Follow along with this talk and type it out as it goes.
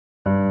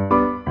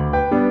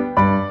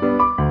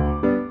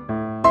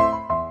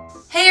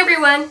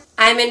everyone!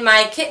 I'm in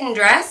my kitten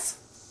dress.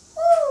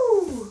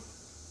 Woo!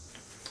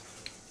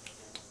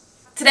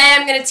 Today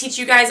I'm going to teach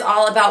you guys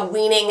all about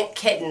weaning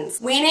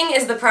kittens. Weaning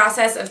is the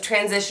process of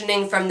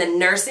transitioning from the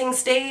nursing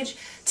stage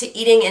to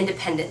eating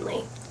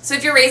independently. So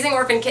if you're raising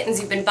orphan kittens,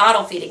 you've been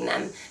bottle feeding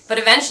them, but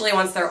eventually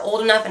once they're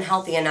old enough and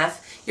healthy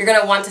enough, you're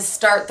going to want to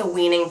start the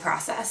weaning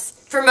process.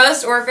 For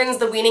most orphans,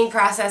 the weaning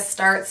process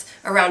starts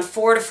around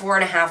 4 to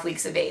 4.5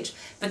 weeks of age,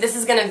 but this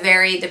is going to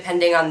vary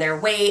depending on their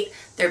weight,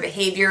 their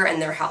behavior,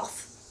 and their health.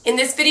 In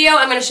this video,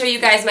 I'm going to show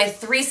you guys my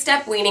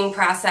 3-step weaning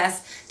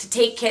process to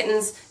take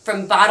kittens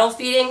from bottle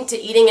feeding to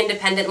eating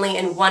independently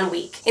in 1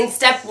 week. In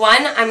step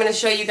 1, I'm going to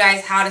show you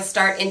guys how to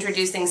start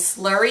introducing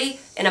slurry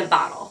in a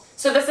bottle.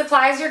 So the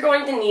supplies you're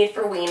going to need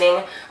for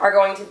weaning are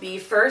going to be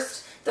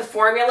first the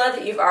formula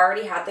that you've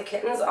already had the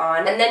kittens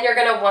on, and then you're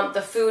going to want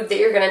the food that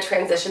you're going to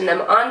transition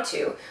them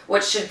onto,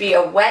 which should be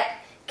a wet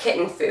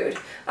kitten food.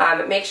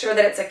 Make sure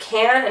that it's a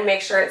can and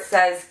make sure it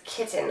says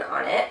kitten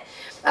on it.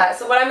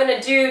 So what I'm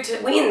going to do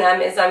to wean them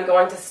is I'm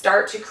going to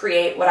start to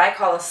create what I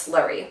call a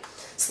slurry.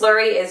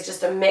 Slurry is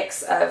just a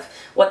mix of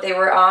what they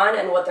were on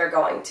and what they're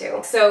going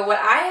to. So what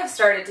I have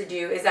started to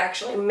do is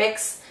actually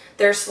mix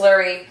their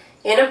slurry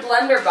in a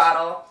blender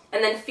bottle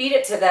and then feed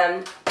it to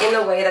them in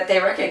the way that they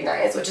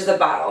recognize, which is a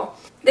bottle.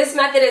 This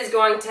method is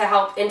going to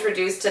help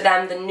introduce to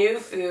them the new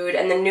food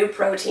and the new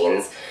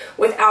proteins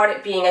without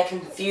it being a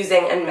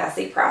confusing and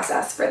messy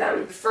process for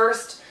them.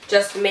 First,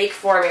 just make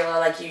formula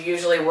like you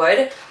usually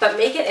would, but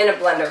make it in a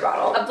blender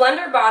bottle. A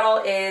blender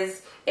bottle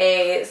is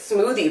a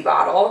smoothie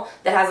bottle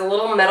that has a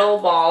little metal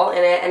ball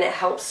in it, and it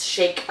helps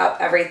shake up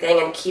everything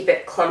and keep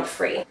it clump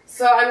free.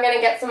 So I'm going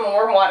to get some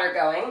warm water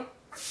going.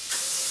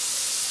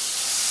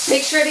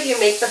 Make sure that you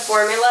make the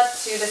formula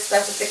to the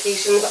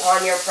specifications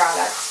on your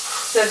product.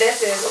 So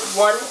this is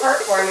 1 part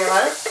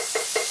formula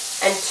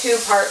and 2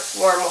 parts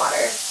warm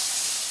water.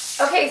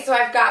 Okay, so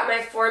I've got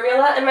my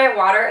formula and my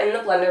water in the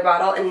blender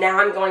bottle, and now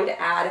I'm going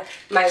to add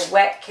my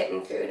wet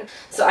kitten food.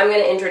 So I'm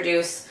going to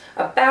introduce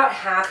about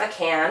half a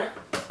can.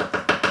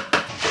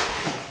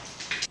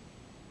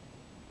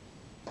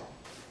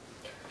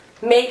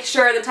 Make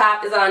sure the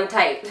top is on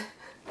tight,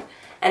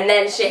 and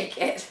then shake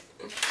it.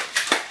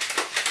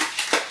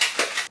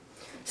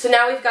 So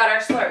now we've got our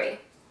slurry.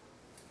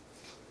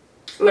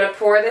 I'm going to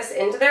pour this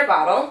into their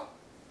bottle,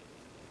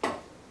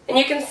 and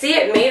you can see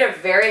it made a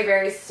very,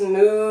 very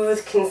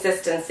smooth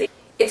consistency.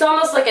 It's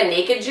almost like a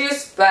naked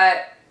juice,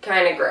 but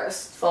kind of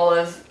gross, full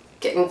of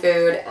kitten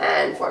food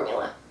and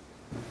formula.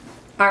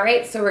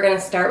 Alright, so we're going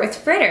to start with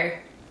Fritter.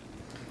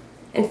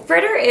 And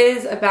Fritter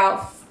is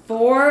about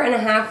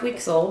 4.5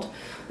 weeks old,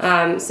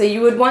 so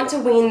you would want to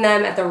wean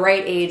them at the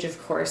right age,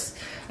 of course.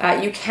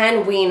 You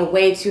can wean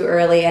way too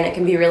early and it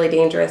can be really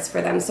dangerous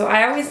for them, so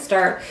I always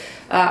start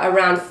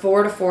around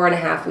 4 to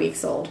 4.5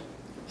 weeks old.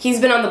 He's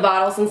been on the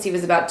bottle since he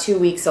was about 2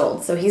 weeks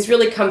old, so he's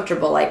really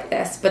comfortable like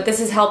this, but this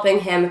is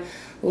helping him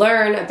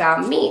learn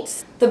about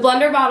meat. The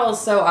blender bottle is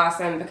so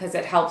awesome because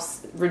it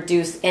helps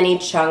reduce any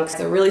chunks.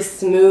 It's a really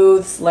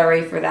smooth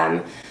slurry for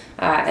them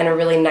and a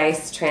really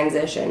nice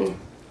transition.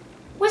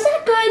 Was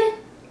that good?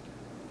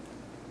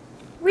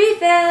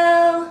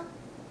 Refill!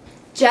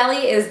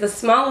 Jelly is the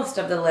smallest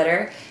of the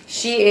litter.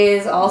 She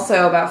is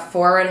also about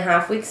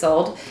 4.5 weeks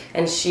old,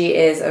 and she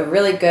is a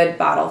really good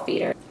bottle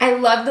feeder. I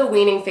love the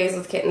weaning phase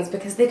with kittens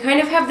because they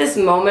kind of have this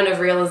moment of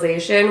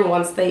realization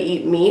once they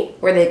eat meat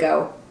where they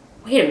go,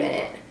 wait a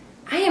minute,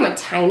 I am a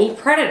tiny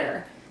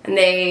predator, and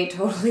they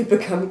totally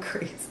become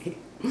crazy.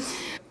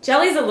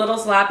 Jelly's a little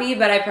sloppy,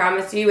 but I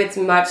promise you it's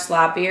much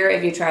sloppier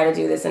if you try to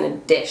do this in a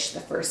dish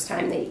the first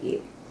time they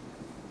eat.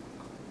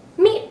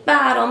 Meat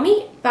bottle,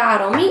 meat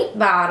bottle, meat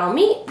bottle,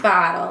 meat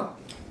bottle.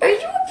 Are you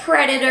a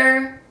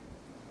predator?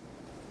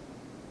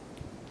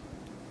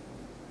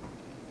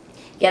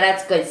 Yeah,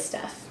 that's good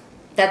stuff.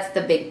 That's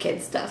the big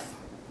kid stuff.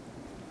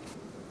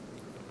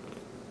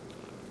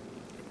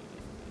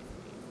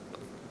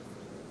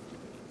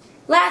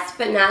 Last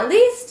but not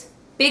least,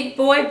 Big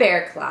Boy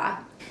Bear Claw.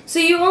 So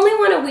you only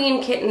want to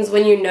wean kittens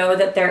when you know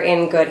that they're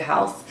in good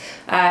health.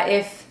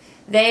 If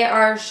they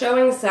are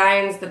showing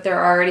signs that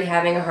they're already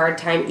having a hard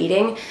time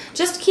eating,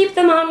 just keep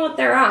them on what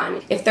they're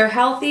on. If they're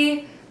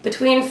healthy,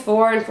 between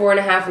 4 and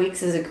 4.5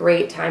 weeks is a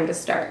great time to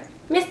start.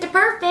 Mr.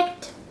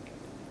 Perfect!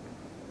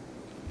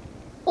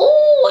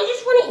 Oh, I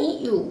just want to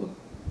eat you.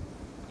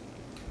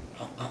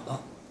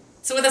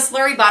 So with a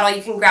slurry bottle,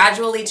 you can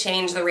gradually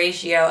change the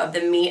ratio of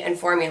the meat and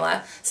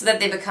formula so that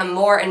they become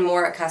more and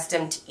more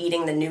accustomed to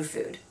eating the new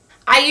food.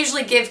 I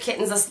usually give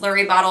kittens a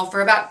slurry bottle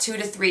for about 2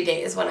 to 3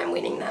 days when I'm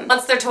weaning them.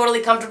 Once they're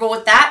totally comfortable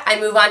with that, I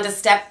move on to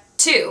step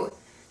 2,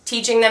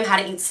 teaching them how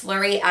to eat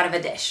slurry out of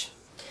a dish.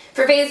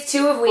 For phase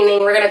 2 of weaning,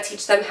 we're going to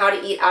teach them how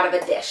to eat out of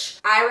a dish.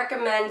 I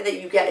recommend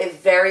that you get a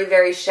very,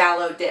 very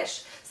shallow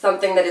dish,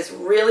 something that is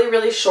really,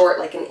 really short,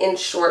 like 1 inch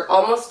short,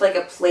 almost like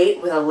a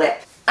plate with a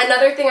lip.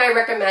 Another thing I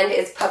recommend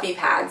is puppy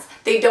pads.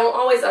 They don't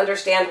always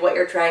understand what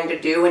you're trying to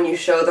do when you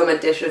show them a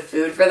dish of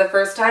food for the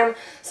first time,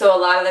 so a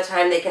lot of the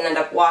time they can end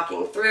up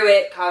walking through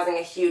it, causing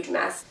a huge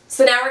mess.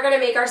 So now we're going to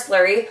make our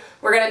slurry.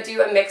 We're going to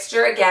do a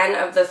mixture again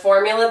of the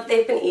formula that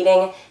they've been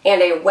eating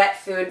and a wet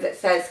food that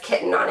says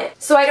kitten on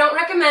it. So I don't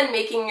recommend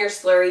making your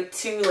slurry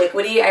too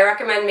liquidy. I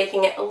recommend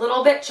making it a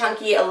little bit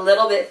chunky, a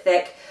little bit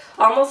thick,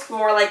 almost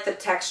more like the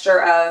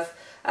texture of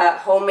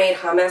homemade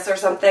hummus or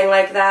something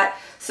like that,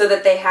 so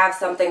that they have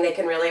something they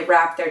can really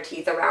wrap their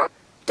teeth around.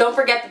 Don't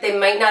forget that they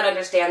might not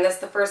understand this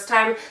the first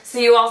time, so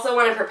you also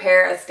want to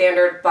prepare a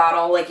standard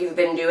bottle like you've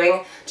been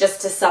doing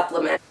just to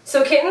supplement.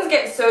 So kittens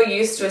get so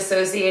used to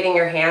associating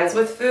your hands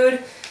with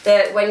food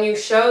that when you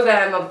show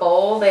them a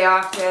bowl, they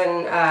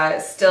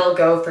often still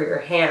go for your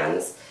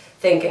hands,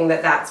 thinking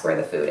that that's where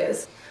the food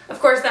is. Of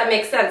course, that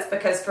makes sense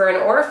because for an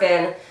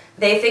orphan,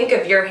 they think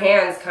of your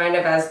hands kind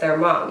of as their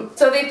mom.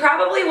 So they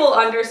probably will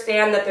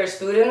understand that there's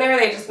food in there,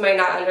 they just might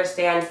not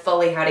understand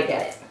fully how to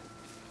get it.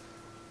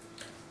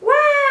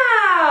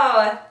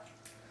 Wow!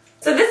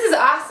 So this is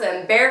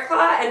awesome. Bear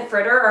Claw and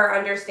Fritter are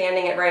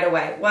understanding it right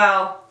away.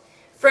 Well,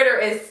 Fritter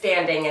is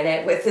standing in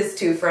it with his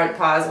 2 front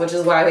paws, which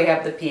is why we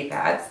have the pee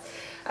pads.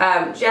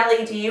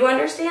 Jelly, do you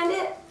understand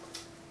it?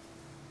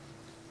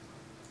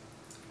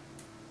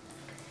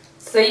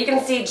 So you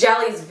can see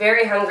Jelly's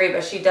very hungry,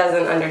 but she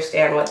doesn't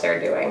understand what they're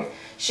doing.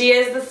 She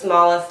is the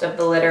smallest of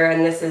the litter,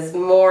 and this is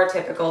more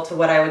typical to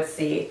what I would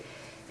see,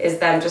 is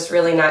them just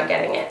really not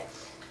getting it.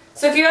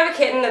 So if you have a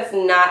kitten that's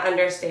not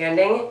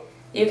understanding,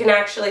 you can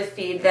actually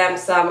feed them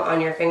some on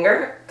your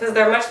finger, because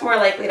they're much more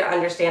likely to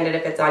understand it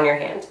if it's on your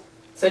hand.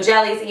 So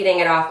Jelly's eating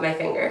it off my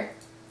finger.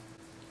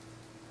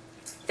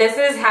 This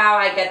is how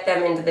I get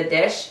them into the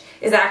dish,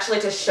 is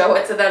actually to show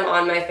it to them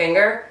on my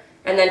finger,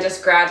 and then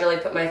just gradually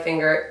put my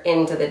finger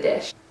into the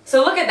dish.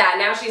 So look at that,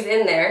 now she's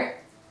in there.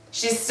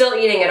 She's still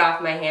eating it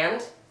off my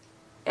hand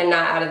and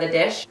not out of the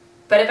dish.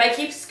 But if I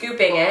keep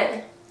scooping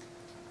it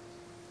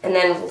and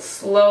then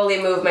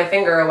slowly move my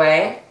finger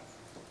away,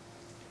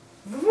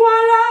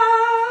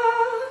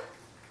 voila!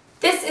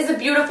 This is a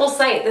beautiful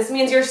sight. This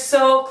means you're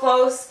so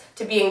close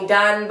to being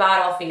done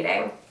bottle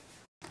feeding.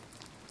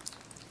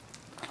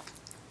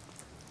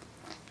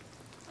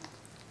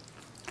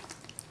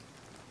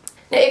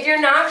 Now, if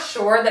you're not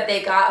sure that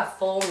they got a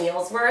full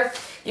meal's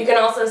worth, you can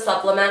also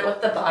supplement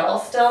with the bottle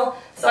still.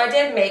 So I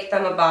did make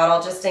them a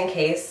bottle just in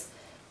case.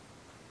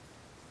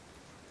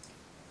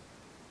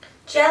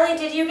 Jelly,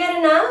 did you get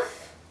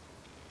enough?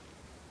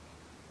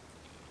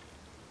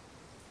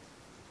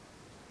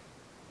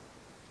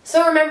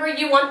 So remember,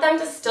 you want them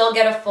to still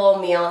get a full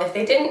meal. If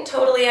they didn't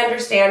totally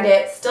understand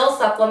it, still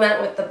supplement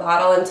with the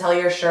bottle until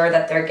you're sure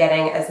that they're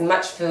getting as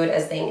much food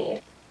as they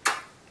need.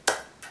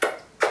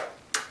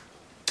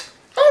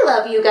 I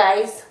love you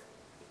guys.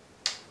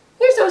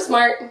 You're so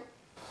smart.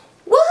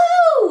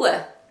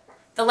 Woohoo!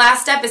 The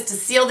last step is to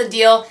seal the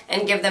deal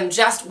and give them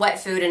just wet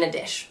food in a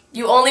dish.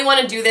 You only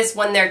want to do this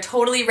when they're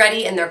totally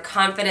ready and they're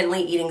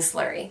confidently eating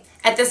slurry.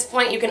 At this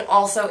point, you can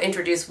also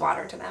introduce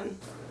water to them.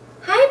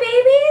 Hi,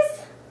 babies.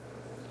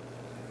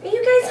 Are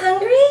you guys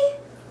hungry?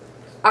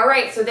 All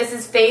right, so this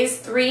is phase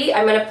 3.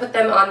 I'm going to put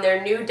them on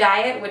their new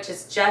diet, which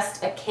is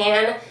just a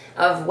can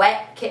of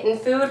wet kitten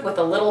food with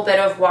a little bit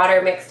of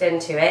water mixed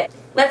into it.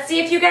 Let's see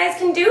if you guys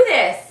can do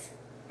this.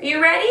 Are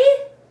you ready?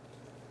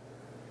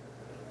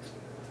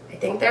 I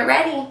think they're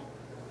ready.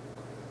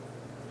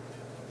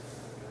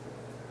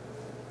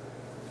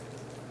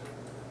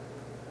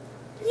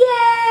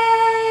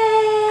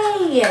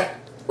 Yay!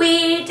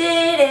 We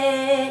did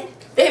it!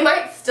 They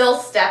might still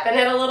step in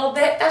it a little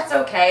bit. That's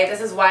okay.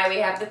 This is why we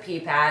have the pee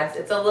pads.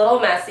 It's a little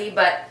messy,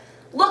 but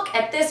look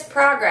at this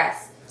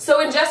progress. So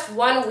in just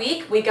 1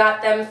 week, we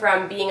got them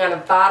from being on a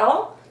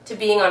bottle to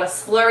being on a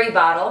slurry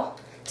bottle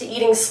to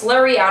eating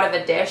slurry out of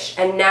a dish,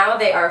 and now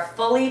they are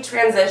fully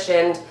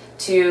transitioned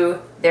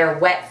to their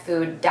wet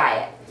food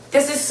diet.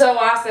 This is so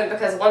awesome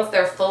because once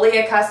they're fully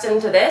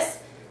accustomed to this,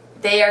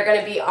 they are going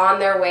to be on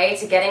their way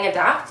to getting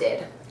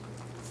adopted.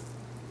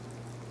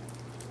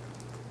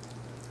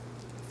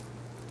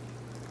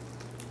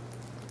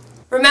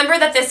 Remember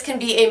that this can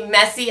be a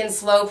messy and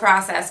slow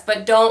process,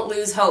 but don't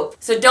lose hope.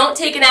 So don't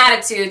take an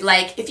attitude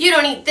like, if you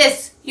don't eat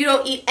this, you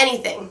don't eat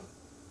anything.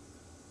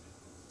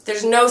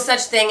 There's no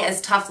such thing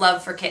as tough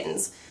love for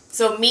kittens.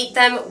 So meet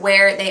them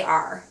where they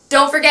are.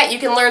 Don't forget, you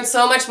can learn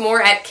so much more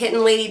at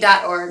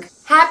kittenlady.org.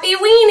 Happy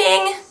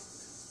weaning!